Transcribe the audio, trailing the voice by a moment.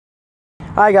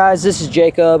Hi guys, this is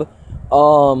Jacob.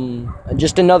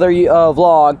 Just another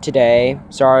vlog today.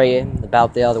 Sorry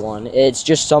about the other one. It's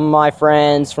just some of my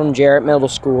friends from Jarrett Middle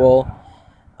School.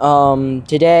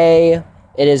 Today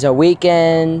it is a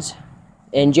weekend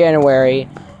in January,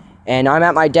 and I'm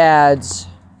at my dad's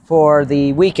for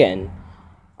the weekend.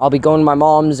 I'll be going to my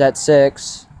mom's at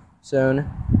 6 soon.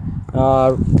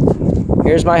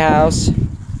 Here's my house.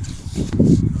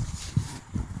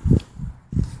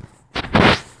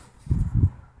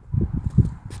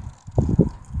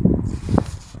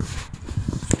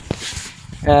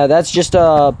 That's just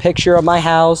a picture of my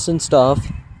house and stuff.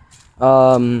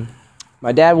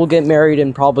 My dad will get married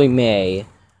in probably May.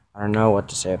 I don't know what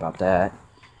to say about that.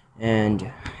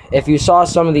 And if you saw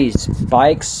some of these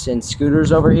bikes and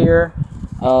scooters over here,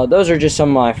 those are just some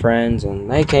of my friends, and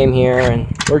they came here and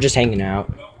we're just hanging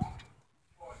out.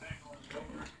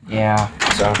 Yeah,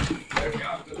 so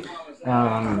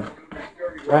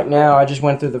right now I just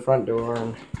went through the front door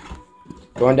and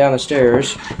going down the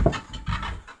stairs.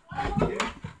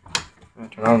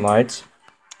 Turn on lights.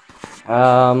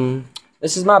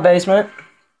 This is my basement.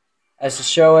 As to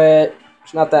show it,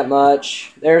 it's not that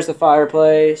much. There's the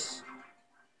fireplace.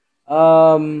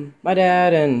 My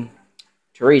dad and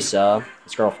Teresa,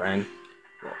 his girlfriend,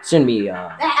 soon to be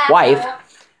wife.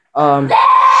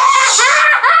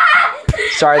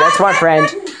 Sorry, that's my friend.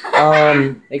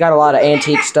 They got a lot of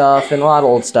antique stuff and a lot of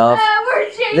old stuff.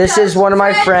 This is one of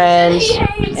my friends,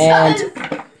 and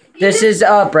this is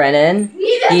Brennan.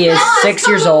 He is 6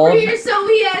 years old. So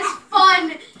he has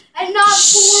fun and not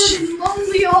bored and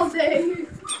lonely all day.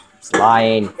 He's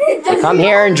lying. They come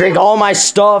here and drink all my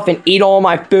stuff and eat all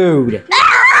my food.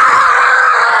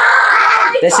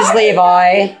 This is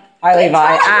Levi. Hi,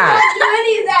 Levi. Do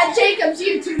any of that Jacob's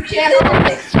YouTube channel.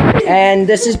 And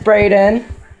this is Brayden.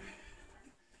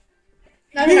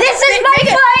 No. This is my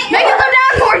fight. Make it go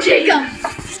down more, Jacob.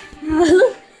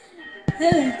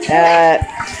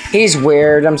 He's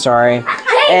weird. I'm sorry.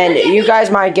 And you guys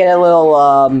might get a little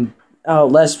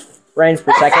less frames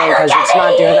per second because it's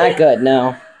not doing that good.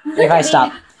 No, Levi,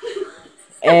 stop.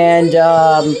 And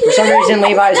for some reason,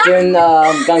 Levi's doing the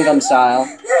Gundam style.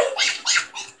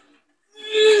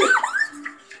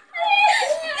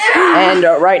 And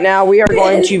right now, we are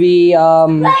going to be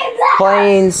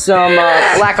playing some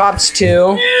Black Ops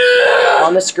 2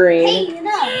 on the screen.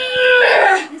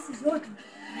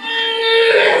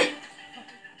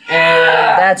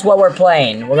 And that's what we're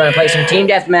playing. We're gonna play some team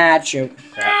deathmatch.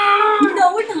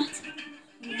 No, we're not.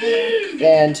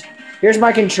 And here's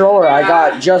my controller I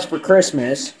got just for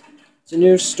Christmas. It's a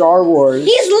new Star Wars.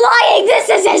 He's lying. This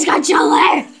is his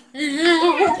controller.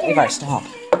 If I stop.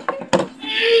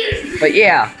 But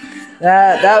yeah,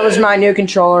 that was my new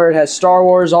controller. It has Star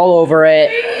Wars all over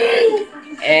it.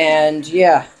 And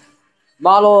yeah,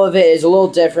 model of it is a little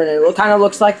different. It kind of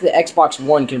looks like the Xbox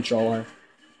One controller.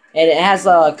 And it has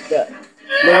a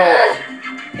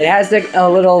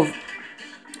little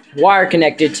wire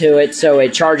connected to it, so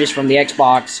it charges from the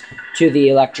Xbox to the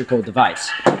electrical device.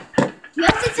 You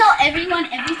have to tell everyone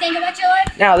everything about your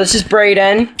life? Now, this is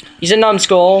Brayden. He's a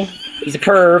numbskull. He's a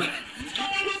perv.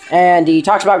 And he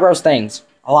talks about gross things.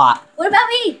 A lot. What about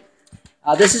me?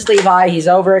 This is Levi. He's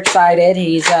overexcited.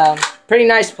 He's pretty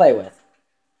nice to play with.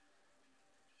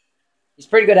 He's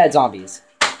pretty good at zombies.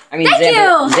 I mean,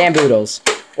 Zamboodles.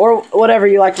 Or whatever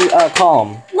you like to call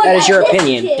them. That is your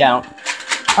opinion.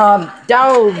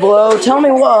 Down below, tell me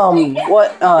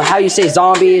how you say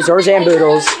zombies or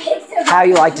Zamboodles, how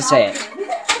you like to say it.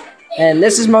 And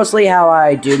this is mostly how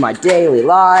I do my daily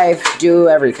life, do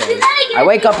everything. I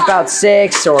wake up about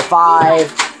 6 or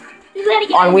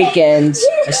 5 on weekends.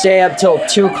 I stay up till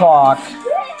 2 o'clock.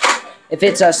 If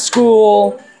it's a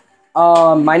school,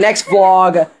 my next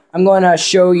vlog, I'm going to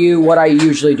show you what I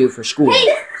usually do for school.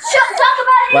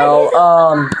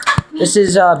 Well, this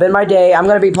has been my day. I'm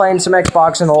going to be playing some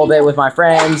Xbox in a little bit with my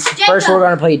friends. First, we're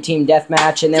going to play Team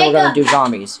Deathmatch, and then we're going to do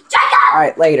zombies.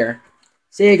 Alright, later.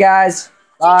 See you guys.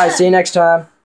 Bye. See you next time.